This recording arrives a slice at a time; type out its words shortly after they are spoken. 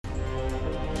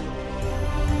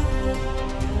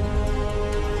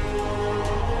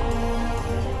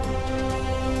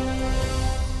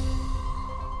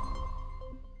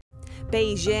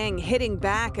Beijing hitting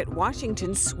back at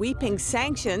Washington's sweeping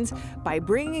sanctions by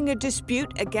bringing a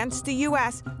dispute against the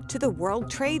U.S. to the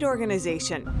World Trade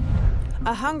Organization.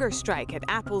 A hunger strike at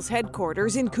Apple's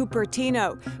headquarters in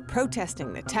Cupertino,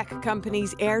 protesting the tech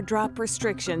company's airdrop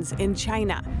restrictions in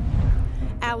China.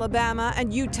 Alabama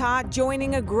and Utah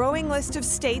joining a growing list of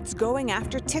states going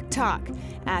after TikTok.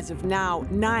 As of now,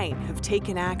 9 have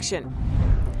taken action.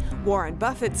 Warren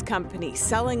Buffett's company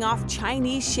selling off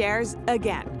Chinese shares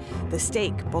again. The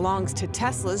stake belongs to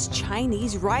Tesla's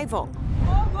Chinese rival.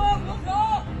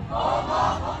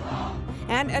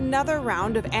 And another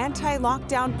round of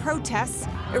anti-lockdown protests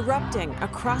erupting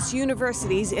across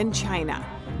universities in China.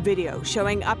 Video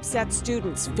showing upset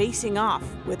students facing off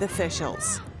with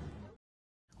officials.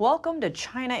 Welcome to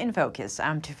China in Focus.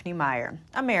 I'm Tiffany Meyer.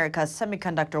 America's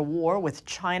semiconductor war with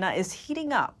China is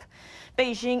heating up.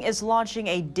 Beijing is launching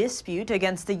a dispute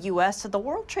against the U.S. at the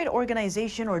World Trade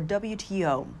Organization, or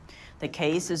WTO. The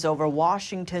case is over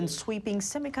Washington's sweeping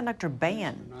semiconductor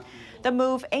ban. The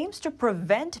move aims to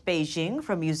prevent Beijing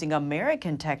from using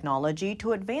American technology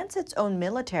to advance its own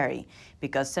military,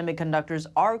 because semiconductors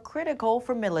are critical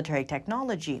for military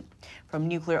technology, from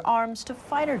nuclear arms to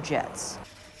fighter jets.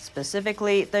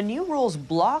 Specifically, the new rules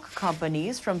block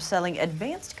companies from selling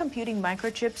advanced computing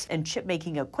microchips and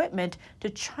chip-making equipment to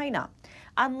China,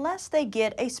 unless they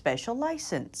get a special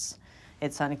license.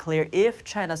 It's unclear if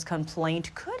China's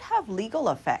complaint could have legal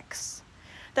effects.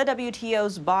 The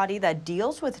WTO's body that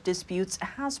deals with disputes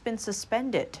has been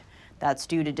suspended. That's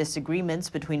due to disagreements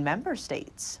between member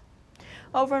states.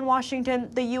 Over in Washington,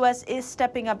 the U.S. is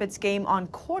stepping up its game on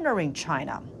cornering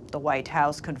China. The White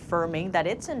House confirming that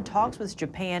it's in talks with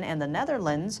Japan and the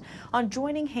Netherlands on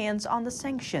joining hands on the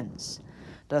sanctions.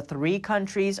 The 3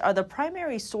 countries are the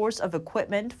primary source of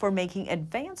equipment for making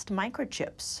advanced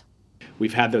microchips.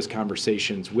 We've had those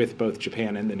conversations with both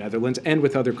Japan and the Netherlands and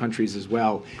with other countries as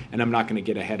well, and I'm not going to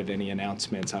get ahead of any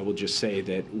announcements. I will just say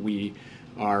that we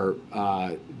are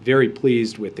very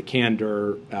pleased with the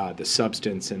candor, the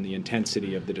substance, and the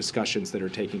intensity of the discussions that are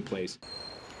taking place.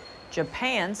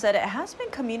 Japan said it has been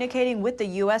communicating with the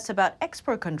U.S. about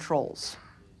export controls.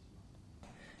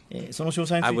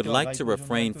 I would like to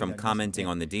refrain from commenting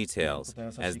on the details,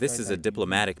 as this is a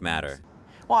diplomatic matter.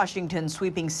 Washington's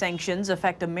sweeping sanctions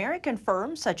affect American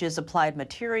firms such as Applied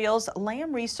Materials,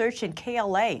 Lam Research, and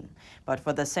KLA. But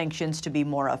for the sanctions to be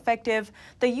more effective,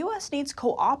 the U.S. needs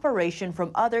cooperation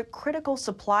from other critical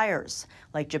suppliers,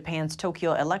 like Japan's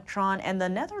Tokyo Electron and the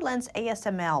Netherlands'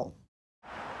 ASML.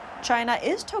 China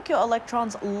is Tokyo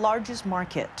Electron's largest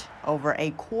market. Over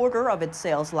a quarter of its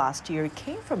sales last year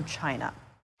came from China.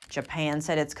 Japan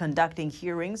said it's conducting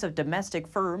hearings of domestic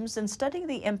firms and studying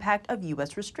the impact of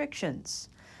U.S. restrictions.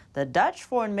 The Dutch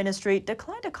Foreign Ministry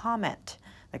declined to comment.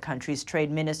 The country's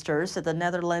trade minister said the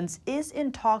Netherlands is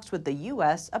in talks with the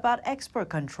U.S. about export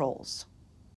controls.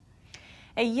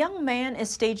 A young man is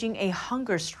staging a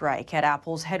hunger strike at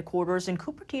Apple's headquarters in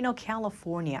Cupertino,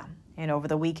 California. And over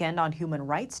the weekend on Human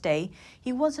Rights Day,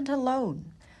 he wasn't alone.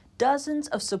 Dozens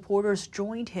of supporters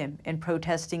joined him in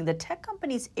protesting the tech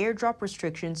company's airdrop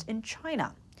restrictions in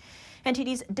China.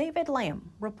 NTD's David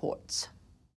Lam reports.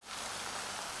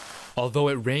 Although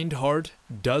it rained hard,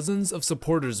 dozens of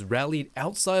supporters rallied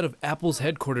outside of Apple's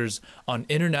headquarters on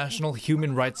International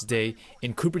Human Rights Day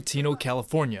in Cupertino,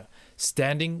 California,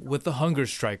 standing with the hunger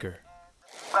striker.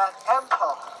 But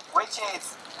Apple, which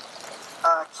is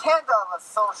a kind of a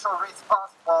social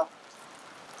responsible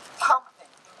company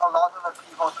in a lot of the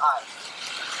people's eyes,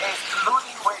 is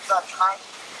colluding with the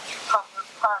Chinese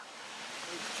Communist Party,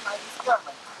 the Chinese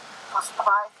government, to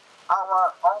suppress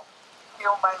our own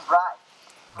human rights.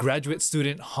 Graduate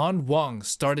student Han Wang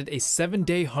started a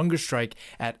 7-day hunger strike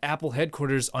at Apple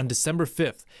headquarters on December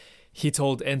 5th. He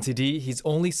told NTD he's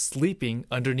only sleeping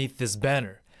underneath this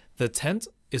banner. The tent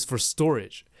is for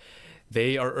storage.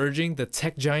 They are urging the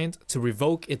tech giant to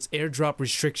revoke its airdrop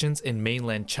restrictions in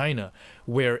mainland China,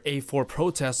 where A4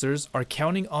 protesters are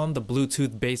counting on the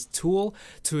Bluetooth-based tool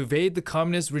to evade the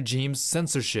communist regime's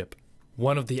censorship.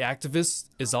 One of the activists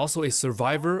is also a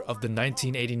survivor of the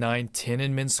 1989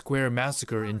 Tiananmen Square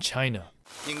massacre in China.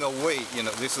 In a way,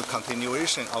 this is a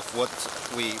continuation of what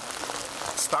we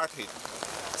started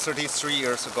 33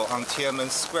 years ago on Tiananmen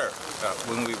Square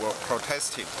when we were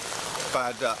protesting.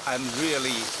 But I'm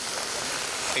really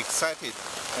excited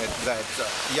that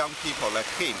young people like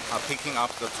him are picking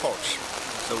up the torch.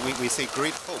 So we see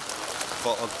great hope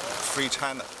for a free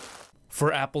China.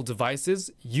 For Apple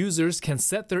devices, users can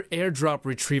set their AirDrop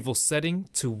retrieval setting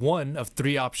to one of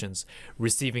three options: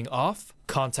 receiving off,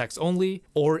 contacts only,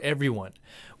 or everyone.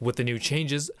 With the new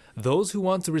changes, those who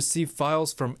want to receive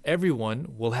files from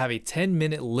everyone will have a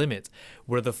 10-minute limit,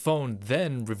 where the phone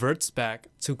then reverts back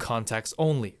to contacts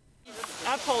only.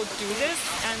 Apple do this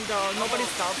and nobody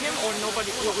stopped him, or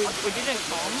we didn't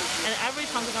come, and every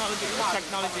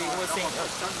technology was saying,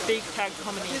 big tech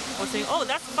company was saying, oh,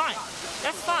 that's fine,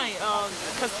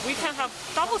 because we can have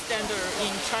double standard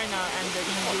in China and in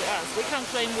the US. We can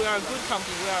claim we are a good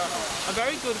company, we are a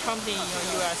very good company in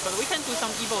the US, but we can do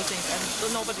some evil things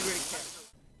and nobody really cares.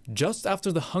 Just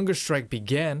after the hunger strike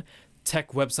began, tech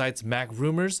websites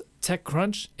MacRumors,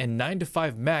 TechCrunch, and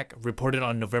 9to5Mac reported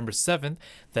on November 7th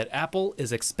that Apple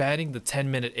is expanding the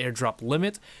 10-minute AirDrop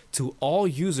limit to all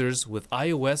users with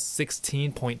iOS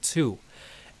 16.2.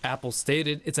 Apple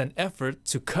stated it's an effort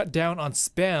to cut down on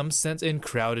spam sent in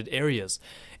crowded areas,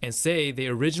 and say they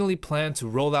originally planned to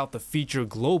roll out the feature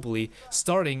globally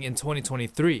starting in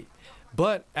 2023.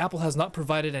 But Apple has not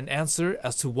provided an answer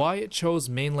as to why it chose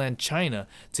mainland China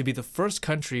to be the first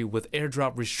country with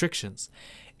AirDrop restrictions.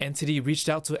 NTD reached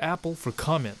out to Apple for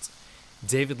comment.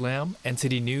 David Lamb,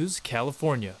 NTD News,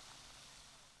 California.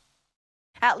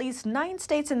 At least 9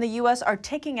 states in the U.S. are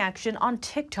taking action on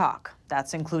TikTok.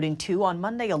 That's including 2 on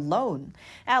Monday alone.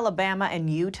 Alabama and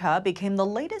Utah became the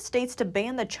latest states to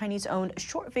ban the Chinese-owned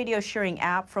short video sharing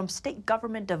app from state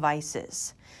government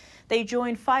devices. They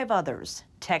joined 5 others: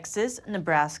 Texas,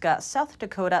 Nebraska, South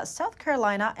Dakota, South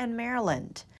Carolina, and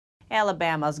Maryland.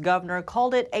 Alabama's governor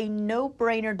called it a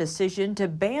no-brainer decision to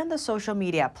ban the social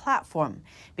media platform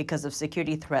because of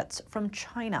security threats from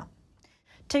China.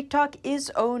 TikTok is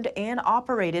owned and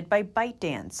operated by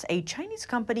ByteDance, a Chinese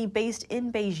company based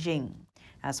in Beijing.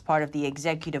 As part of the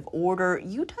executive order,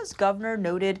 Utah's governor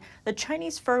noted the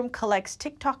Chinese firm collects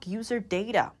TikTok user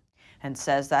data and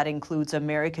says that includes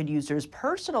American users'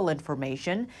 personal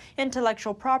information,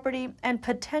 intellectual property, and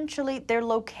potentially their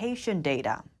location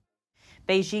data.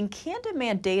 Beijing can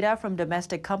demand data from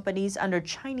domestic companies under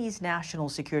Chinese national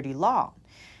security law.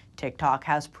 TikTok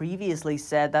has previously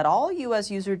said that all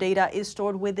U.S. user data is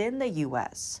stored within the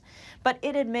U.S., but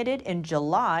it admitted in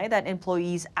July that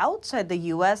employees outside the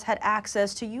U.S. had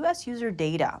access to U.S. user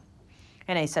data.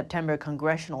 In a September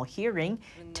congressional hearing,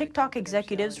 TikTok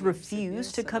executives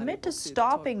refused to commit to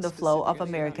stopping the flow of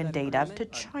American data to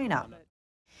China.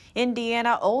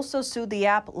 Indiana also sued the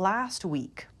app last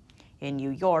week. In New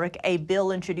York, a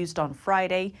bill introduced on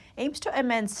Friday aims to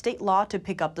amend state law to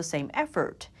pick up the same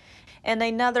effort. And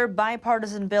another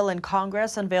bipartisan bill in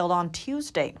Congress unveiled on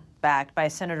Tuesday, backed by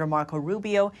Senator Marco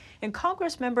Rubio and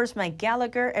Congress members Mike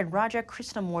Gallagher and Raja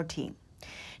Krishnamurti.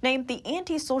 Named the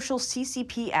Anti-Social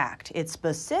CCP Act, it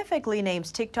specifically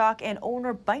names TikTok and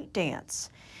owner ByteDance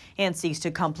and seeks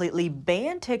to completely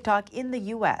ban TikTok in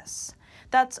the U.S.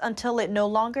 That's until it no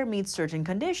longer meets certain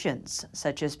conditions,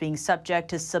 such as being subject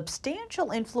to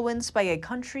substantial influence by a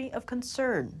country of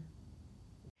concern.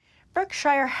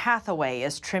 Berkshire Hathaway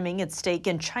is trimming its stake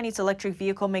in Chinese electric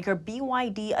vehicle maker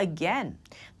BYD again.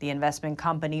 The investment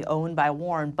company owned by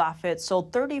Warren Buffett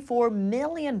sold $34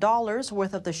 million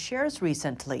worth of the shares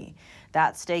recently.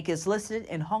 That stake is listed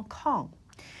in Hong Kong.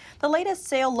 The latest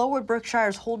sale lowered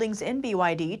Berkshire's holdings in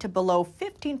BYD to below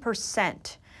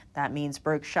 15%. That means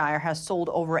Berkshire has sold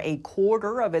over a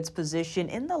quarter of its position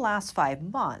in the last 5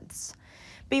 months.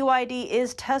 BYD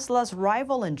is Tesla's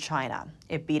rival in China.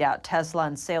 It beat out Tesla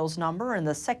in sales number in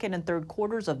the second and third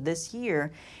quarters of this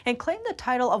year and claimed the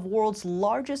title of world's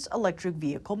largest electric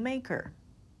vehicle maker.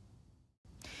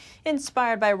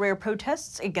 Inspired by rare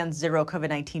protests against zero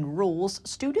COVID-19 rules,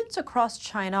 students across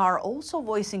China are also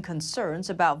voicing concerns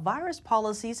about virus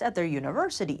policies at their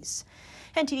universities.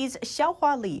 NTD's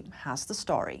Xiaohua Li has the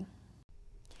story.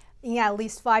 In at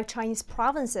least 5 Chinese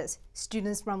provinces,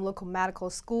 students from local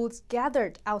medical schools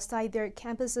gathered outside their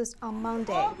campuses on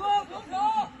Monday.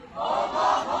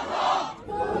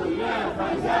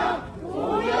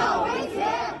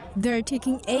 They're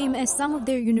taking aim at some of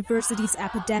their university's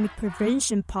epidemic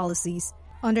prevention policies.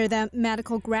 Under them,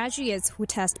 medical graduates who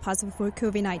test positive for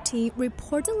COVID-19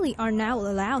 reportedly are now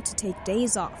allowed to take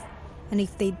days off. And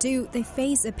if they do, they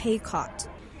face a pay cut.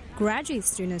 Graduate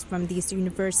students from these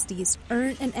universities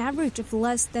earn an average of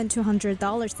less than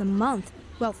 $200 a month,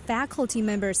 while faculty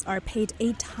members are paid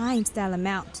 8 times that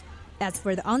amount. As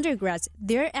for the undergrads,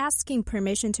 they're asking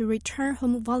permission to return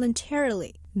home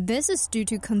voluntarily. This is due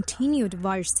to continued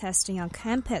virus testing on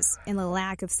campus and a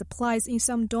lack of supplies in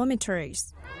some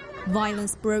dormitories.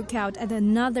 Violence broke out at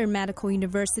another medical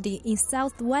university in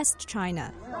southwest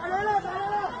China.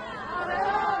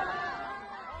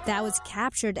 That was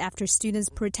captured after students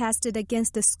protested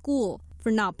against the school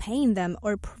for not paying them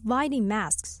or providing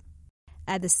masks.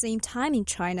 At the same time in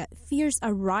China, fears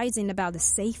are rising about the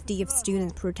safety of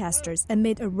student protesters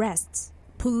amid arrests.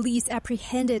 Police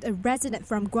apprehended a resident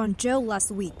from Guangzhou last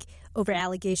week over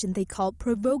allegations they called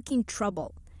provoking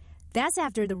trouble. That's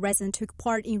after the resident took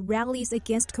part in rallies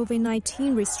against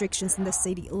COVID-19 restrictions in the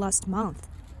city last month.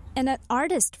 And an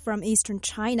artist from eastern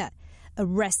China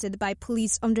arrested by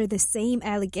police under the same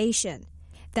allegation.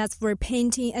 That's for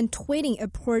painting and tweeting a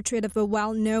portrait of a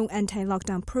well-known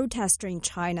anti-lockdown protester in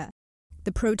China.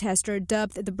 The protester,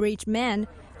 dubbed the Bridge Man,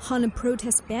 hung a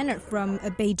protest banner from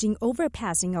a Beijing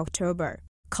overpass in October,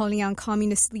 calling on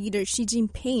communist leader Xi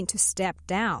Jinping to step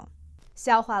down.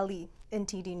 Xiaohua Li,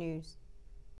 NTD News.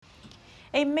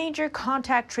 A major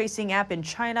contact tracing app in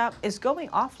China is going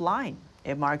offline.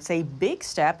 It marks a big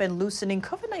step in loosening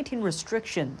COVID-19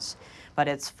 restrictions, but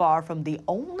it's far from the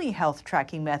only health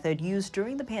tracking method used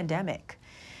during the pandemic.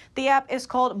 The app is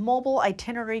called Mobile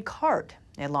Itinerary Card.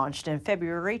 It launched in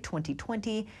February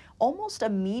 2020, almost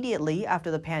immediately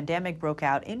after the pandemic broke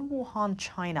out in Wuhan,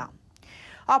 China.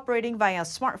 Operating via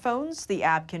smartphones, the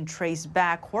app can trace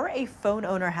back where a phone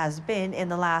owner has been in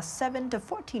the last 7 to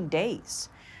 14 days.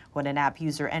 When an app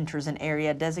user enters an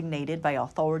area designated by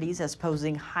authorities as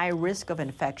posing high risk of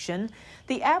infection,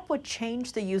 the app would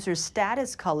change the user's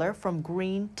status color from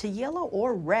green to yellow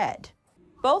or red.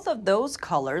 Both of those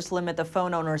colors limit the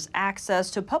phone owner's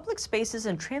access to public spaces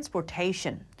and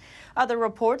transportation. Other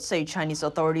reports say Chinese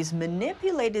authorities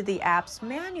manipulated the apps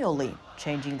manually,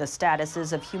 changing the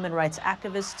statuses of human rights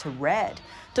activists to red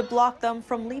to block them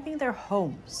from leaving their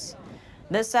homes.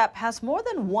 This app has more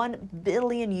than 1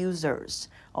 billion users,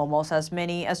 almost as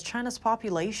many as China's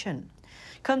population.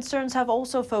 Concerns have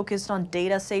also focused on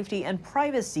data safety and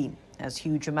privacy, as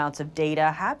huge amounts of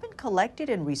data have been collected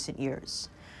in recent years.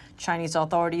 Chinese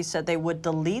authorities said they would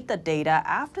delete the data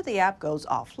after the app goes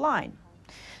offline.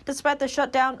 Despite the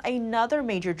shutdown, another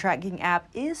major tracking app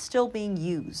is still being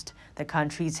used, the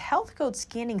country's health code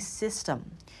scanning system.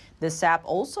 This app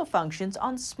also functions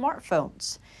on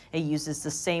smartphones. It uses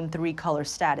the same 3-color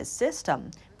status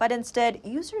system, but instead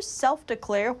users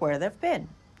self-declare where they've been.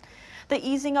 The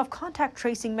easing of contact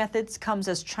tracing methods comes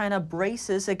as China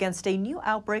braces against a new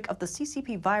outbreak of the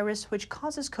CCP virus, which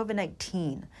causes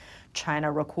COVID-19.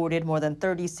 China recorded more than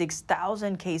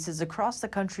 36,000 cases across the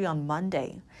country on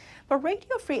Monday. But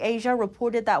Radio Free Asia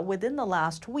reported that within the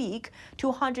last week,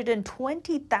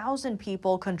 220,000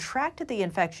 people contracted the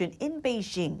infection in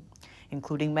Beijing,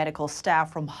 including medical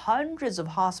staff from hundreds of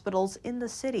hospitals in the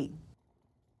city.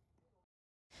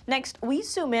 Next, we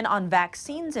zoom in on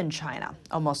vaccines in China.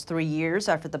 Almost 3 years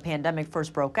after the pandemic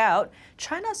first broke out,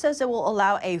 China says it will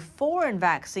allow a foreign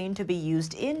vaccine to be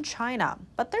used in China.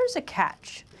 But there's a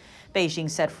catch. Beijing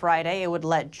said Friday it would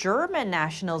let German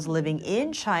nationals living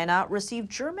in China receive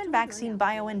German vaccine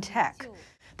BioNTech.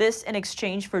 This in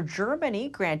exchange for Germany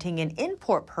granting an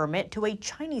import permit to a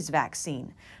Chinese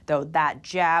vaccine, though that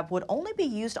jab would only be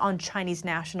used on Chinese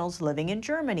nationals living in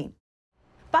Germany.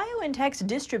 BioNTech's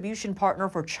distribution partner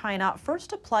for China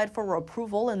first applied for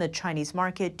approval in the Chinese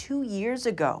market 2 years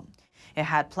ago. It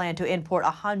had planned to import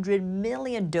 100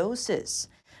 million doses,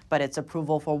 but its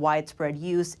approval for widespread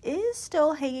use is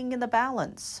still hanging in the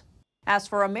balance. As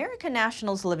for American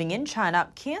nationals living in China,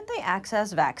 can they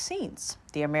access vaccines?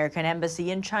 The American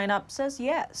embassy in China says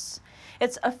yes.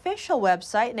 Its official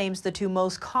website names the 2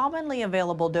 most commonly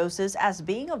available doses as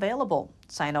being available,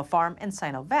 Sinopharm and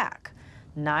Sinovac.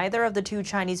 Neither of the 2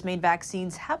 Chinese-made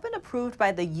vaccines have been approved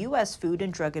by the U.S. Food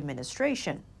and Drug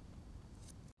Administration.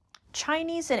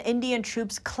 Chinese and Indian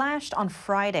troops clashed on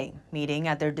Friday, meeting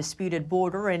at their disputed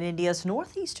border in India's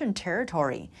northeastern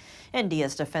territory.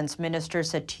 India's defense minister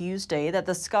said Tuesday that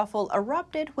the scuffle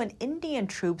erupted when Indian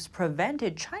troops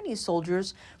prevented Chinese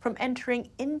soldiers from entering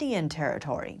Indian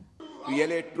territory.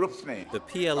 The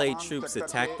PLA troops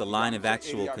attacked the line of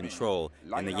actual control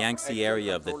in the Yangtze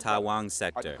area of the Tawang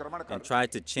sector and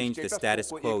tried to change the status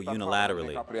quo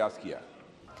unilaterally.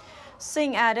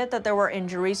 Singh added that there were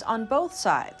injuries on both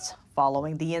sides.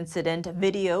 Following the incident,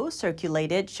 video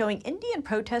circulated showing Indian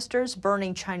protesters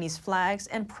burning Chinese flags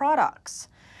and products.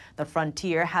 The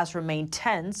frontier has remained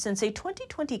tense since a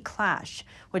 2020 clash,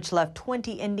 which left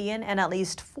 20 Indian and at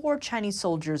least 4 Chinese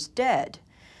soldiers dead.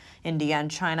 India and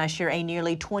China share a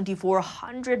nearly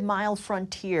 2,400-mile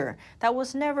frontier that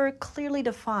was never clearly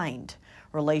defined.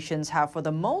 Relations have, for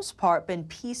the most part, been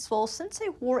peaceful since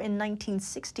a war in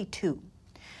 1962.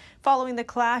 Following the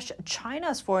clash,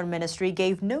 China's foreign ministry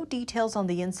gave no details on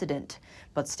the incident,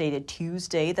 but stated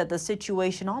Tuesday that the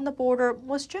situation on the border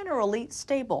was generally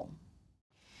stable.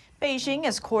 Beijing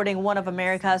is courting one of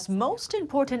America's most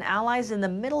important allies in the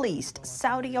Middle East,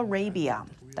 Saudi Arabia.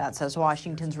 That's as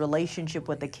Washington's relationship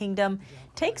with the kingdom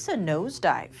takes a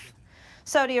nosedive.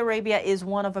 Saudi Arabia is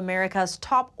one of America's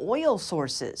top oil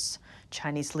sources.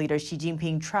 Chinese leader Xi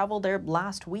Jinping traveled there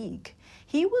last week.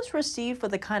 He was received with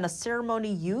the kind of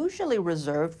ceremony usually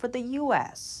reserved for the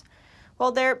U.S.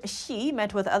 While there, Xi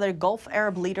met with other Gulf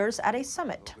Arab leaders at a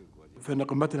summit.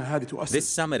 This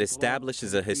summit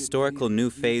establishes a historical new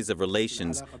phase of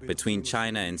relations between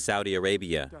China and Saudi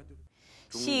Arabia.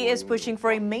 Xi is pushing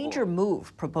for a major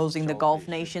move, proposing the Gulf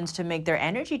nations to make their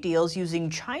energy deals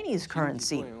using Chinese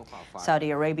currency.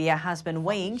 Saudi Arabia has been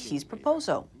weighing Xi's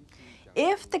proposal.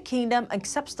 If the kingdom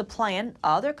accepts the plan,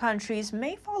 other countries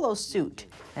may follow suit,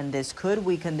 and this could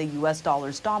weaken the U.S.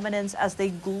 dollar's dominance as the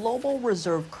global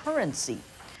reserve currency.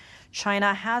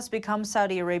 China has become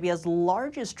Saudi Arabia's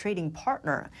largest trading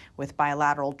partner, with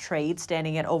bilateral trade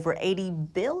standing at over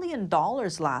 $80 billion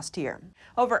last year.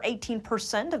 Over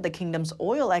 18% of the kingdom's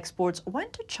oil exports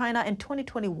went to China in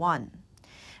 2021.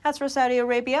 As for Saudi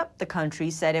Arabia, the country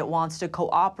said it wants to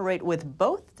cooperate with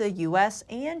both the U.S.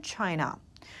 and China.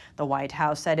 The White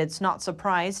House said it's not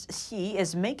surprised Xi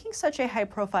is making such a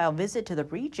high-profile visit to the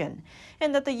region,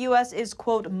 and that the U.S. is,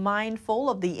 quote, mindful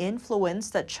of the influence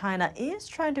that China is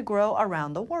trying to grow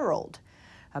around the world.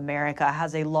 America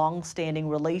has a long-standing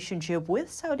relationship with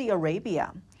Saudi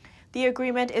Arabia. The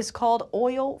agreement is called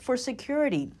Oil for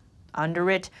Security.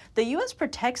 Under it, the U.S.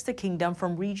 protects the kingdom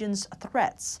from region's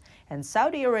threats, and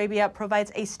Saudi Arabia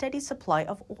provides a steady supply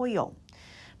of oil.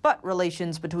 But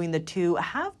relations between the two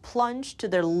have plunged to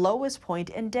their lowest point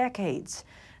in decades,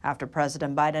 after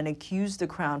President Biden accused the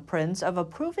Crown Prince of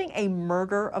approving a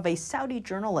murder of a Saudi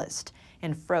journalist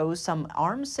and froze some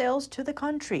arms sales to the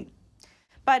country.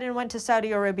 Biden went to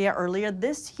Saudi Arabia earlier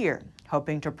this year,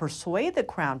 hoping to persuade the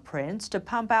Crown Prince to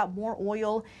pump out more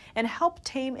oil and help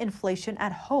tame inflation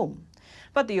at home.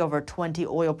 But the over 20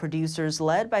 oil producers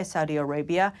led by Saudi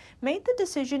Arabia made the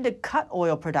decision to cut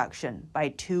oil production by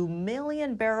 2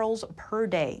 million barrels per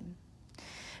day.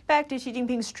 Back to Xi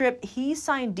Jinping's trip, he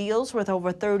signed deals worth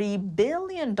over $30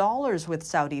 billion with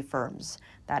Saudi firms.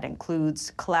 That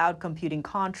includes cloud computing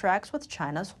contracts with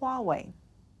China's Huawei.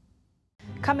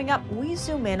 Coming up, we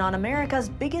zoom in on America's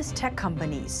biggest tech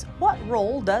companies. What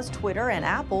role does Twitter and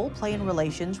Apple play in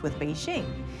relations with Beijing?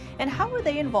 And how are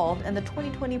they involved in the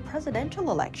 2020 presidential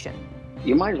election?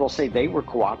 You might as well say they were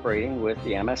cooperating with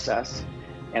the MSS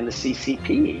and the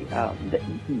CCP.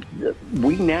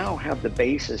 We now have the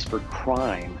basis for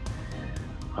crime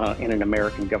in an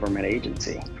American government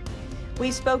agency.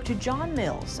 We spoke to John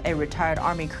Mills, a retired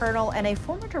Army colonel and a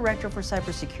former director for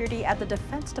cybersecurity at the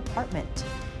Defense Department.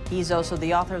 He's also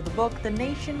the author of the book, The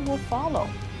Nation Will Follow.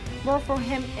 More from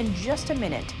him in just a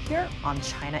minute here on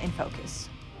China in Focus.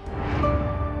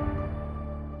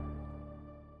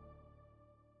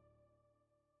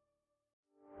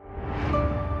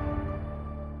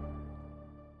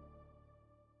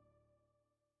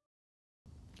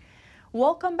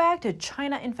 Welcome back to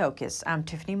China in Focus. I'm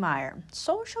Tiffany Meyer.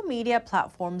 Social media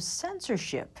platform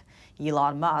censorship.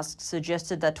 Elon Musk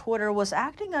suggested that Twitter was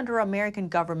acting under American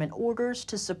government orders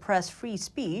to suppress free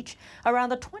speech around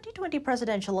the 2020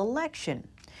 presidential election.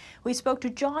 We spoke to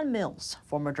John Mills,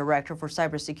 former director for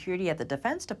cybersecurity at the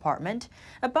Defense Department,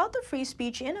 about the free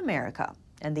speech in America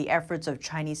and the efforts of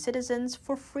Chinese citizens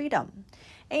for freedom,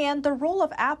 and the role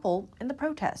of Apple in the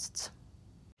protests.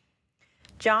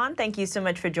 John, thank you so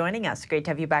much for joining us. Great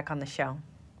to have you back on the show.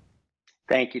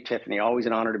 Thank you, Tiffany. Always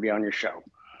an honor to be on your show.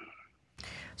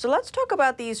 So let's talk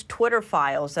about these Twitter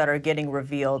files that are getting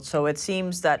revealed. So it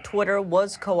seems that Twitter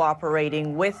was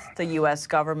cooperating with the U.S.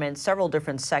 government, several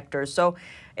different sectors. So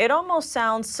it almost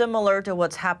sounds similar to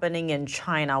what's happening in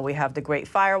China. We have the Great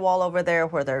Firewall over there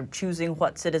where they're choosing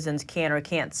what citizens can or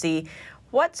can't see.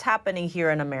 What's happening here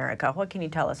in America? What can you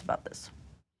tell us about this?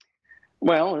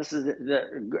 Well, this is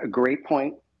a great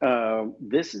point.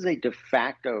 This is a de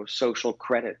facto social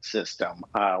credit system,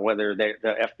 whether the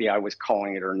FBI was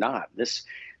calling it or not.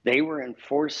 They were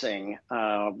enforcing,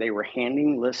 they were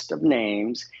handing lists of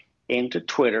names into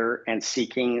Twitter and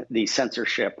seeking the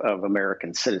censorship of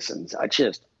American citizens.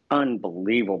 Just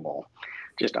unbelievable,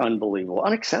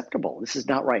 unacceptable. This is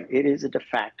not right. It is a de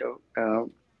facto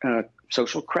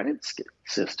social credit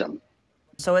system.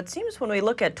 So it seems when we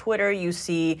look at Twitter, you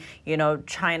see,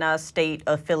 China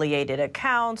state-affiliated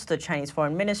accounts, the Chinese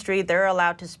Foreign Ministry, they're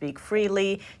allowed to speak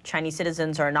freely. Chinese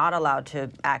citizens are not allowed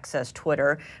to access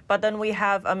Twitter. But then we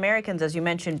have Americans, as you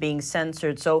mentioned, being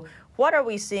censored. So what are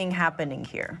we seeing happening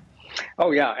here? Oh,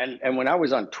 yeah. And when I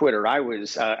was on Twitter,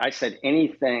 I said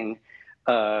anything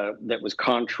that was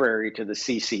contrary to the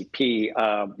CCP,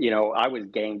 I was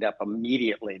ganged up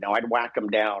immediately. Now, I'd whack them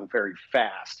down very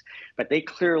fast, but they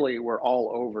clearly were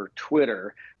all over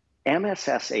Twitter.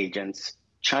 MSS agents,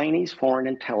 Chinese foreign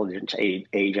intelligence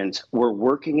agents, were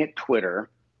working at Twitter,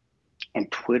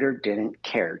 and Twitter didn't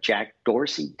care. Jack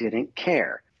Dorsey didn't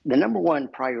care. The number one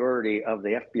priority of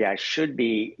the FBI should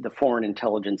be the foreign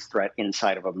intelligence threat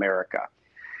inside of America.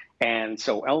 And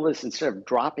so Elvis, instead of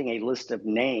dropping a list of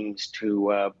names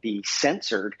to be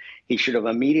censored, he should have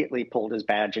immediately pulled his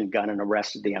badge and gun and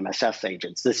arrested the MSS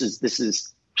agents. This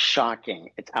is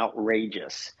shocking. It's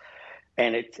outrageous.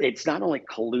 And it's not only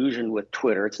collusion with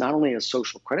Twitter. It's not only a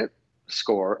social credit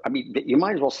score. I mean, you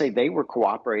might as well say they were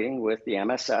cooperating with the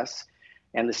MSS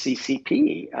and the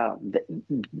CCP.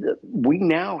 We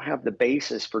now have the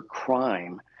basis for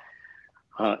crime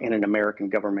in an American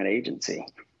government agency.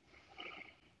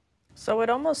 So it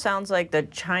almost sounds like the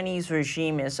Chinese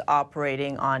regime is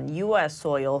operating on U.S.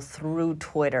 soil through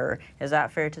Twitter. Is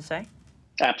that fair to say?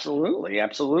 Absolutely,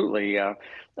 absolutely.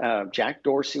 Jack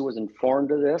Dorsey was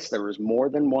informed of this. There was more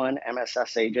than one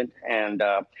MSS agent, and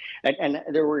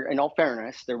there were, in all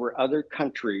fairness, there were other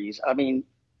countries. I mean,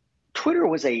 Twitter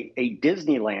was a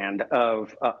Disneyland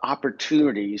of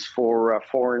opportunities for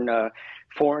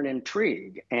foreign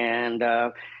intrigue, and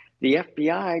the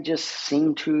FBI just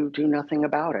seemed to do nothing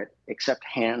about it except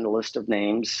hand a list of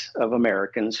names of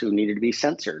Americans who needed to be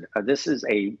censored. This is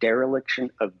a dereliction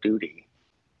of duty.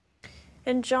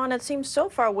 And John, it seems so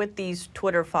far with these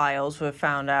Twitter files, we've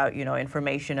found out,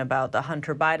 information about the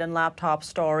Hunter Biden laptop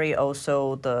story,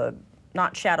 also the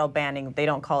not shadow banning, they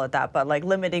don't call it that, but like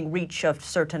limiting reach of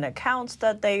certain accounts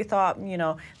that they thought,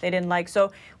 they didn't like.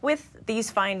 So with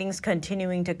these findings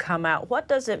continuing to come out, what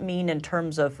does it mean in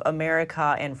terms of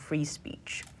America and free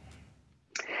speech?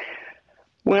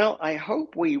 Well, I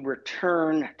hope we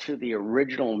return to the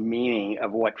original meaning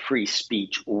of what free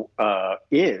speech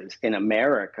is in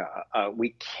America.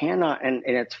 We cannot, and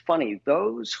it's funny,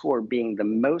 those who are being the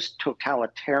most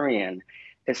totalitarian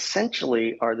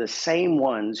essentially are the same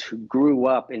ones who grew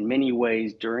up in many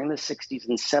ways during the 60s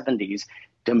and 70s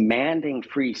demanding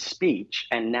free speech.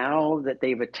 And now that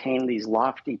they've attained these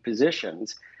lofty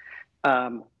positions,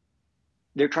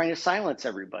 they're trying to silence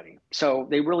everybody. So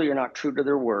they really are not true to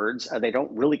their words. They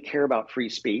don't really care about free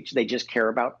speech. They just care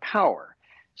about power.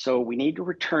 So we need to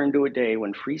return to a day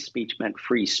when free speech meant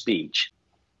free speech.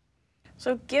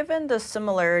 So given the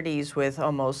similarities with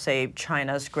almost, say,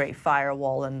 China's Great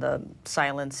Firewall and the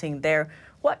silencing there,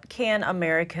 what can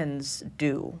Americans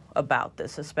do about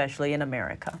this, especially in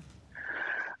America?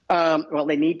 Well,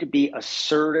 they need to be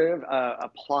assertive,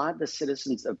 applaud the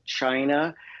citizens of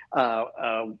China.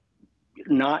 It's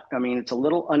a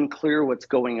little unclear what's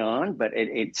going on, but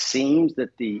it seems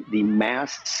that the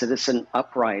mass citizen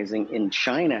uprising in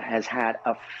China has had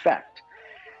effect.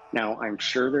 Now, I'm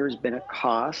sure there's been a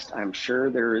cost. I'm sure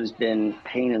there has been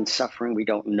pain and suffering we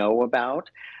don't know about.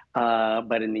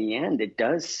 But in the end, it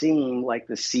does seem like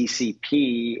the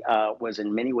CCP was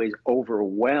in many ways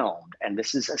overwhelmed. And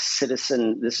this is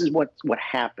what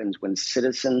happens when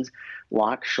citizens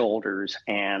lock shoulders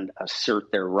and assert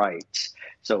their rights.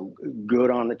 So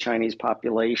good on the Chinese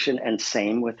population, and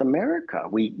same with America.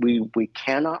 We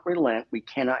cannot relent. We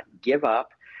cannot give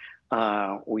up.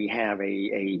 We have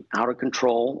a out of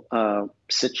control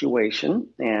situation,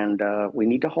 and we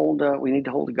need to hold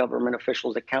the government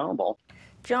officials accountable.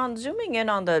 John, zooming in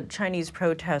on the Chinese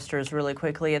protesters really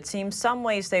quickly, it seems some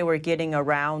ways they were getting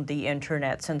around the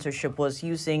internet censorship was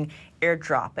using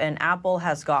AirDrop, and Apple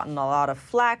has gotten a lot of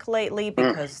flack lately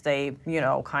because they,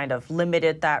 kind of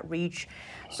limited that reach.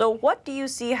 So what do you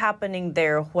see happening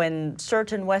there when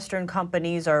certain Western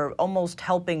companies are almost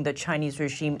helping the Chinese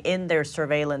regime in their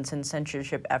surveillance and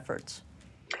censorship efforts?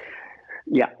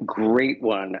 Yeah, great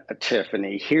one,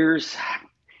 Tiffany. Here's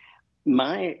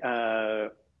my,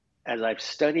 as I've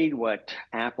studied what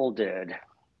Apple did,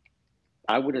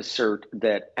 I would assert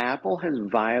that Apple has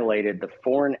violated the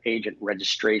Foreign Agent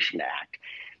Registration Act.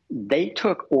 They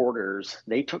took orders,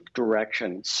 they took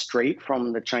direction straight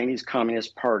from the Chinese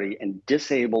Communist Party and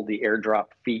disabled the AirDrop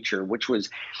feature, which was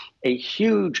a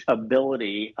huge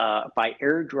ability by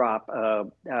AirDrop.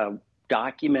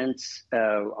 Documents,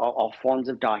 all forms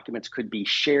of documents could be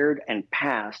shared and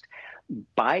passed,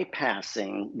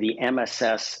 bypassing the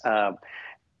MSS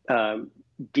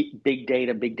big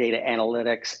data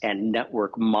analytics and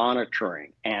network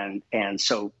monitoring. And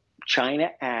so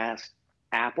China asked,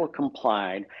 Apple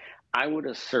complied. I would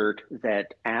assert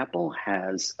that Apple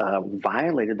has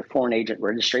violated the Foreign Agent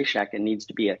Registration Act and needs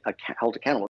to be held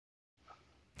accountable.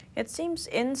 It seems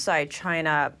inside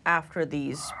China, after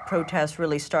these protests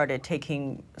really started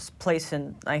taking place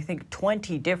in, I think,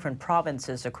 20 different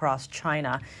provinces across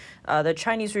China, the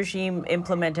Chinese regime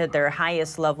implemented their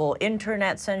highest level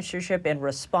internet censorship in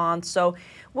response. So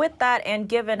with that, and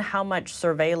given how much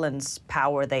surveillance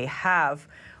power they have,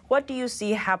 what do you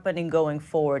see happening going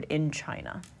forward in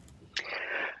China?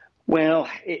 Well,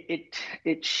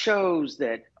 it shows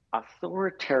that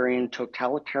authoritarian,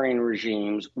 totalitarian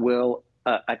regimes will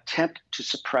attempt to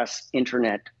suppress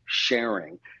internet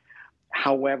sharing.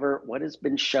 However, what has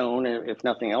been shown, if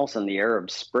nothing else, in the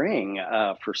Arab Spring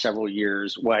for several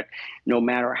years, no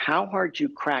matter how hard you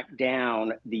crack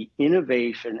down, the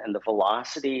innovation and the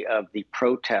velocity of the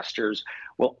protesters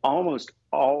will almost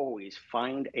always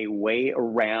find a way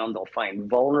around. They'll find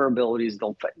vulnerabilities.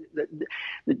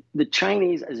 The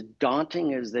Chinese, as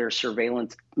daunting as their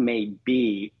surveillance may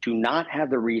be, do not have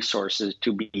the resources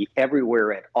to be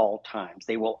everywhere at all times.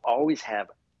 They will always have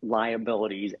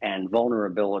liabilities and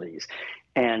vulnerabilities,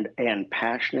 and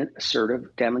passionate,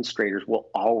 assertive demonstrators will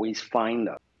always find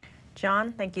them.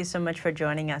 John, thank you so much for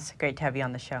joining us. Great to have you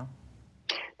on the show.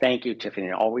 Thank you,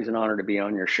 Tiffany. Always an honor to be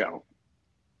on your show.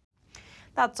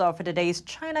 That's all for today's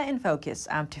China in Focus.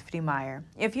 I'm Tiffany Meyer.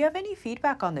 If you have any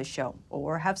feedback on this show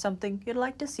or have something you'd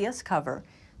like to see us cover,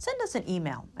 send us an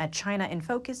email at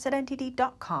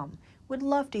chinainfocus@ntd.com. We'd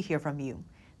love to hear from you.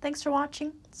 Thanks for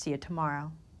watching. See you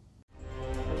tomorrow.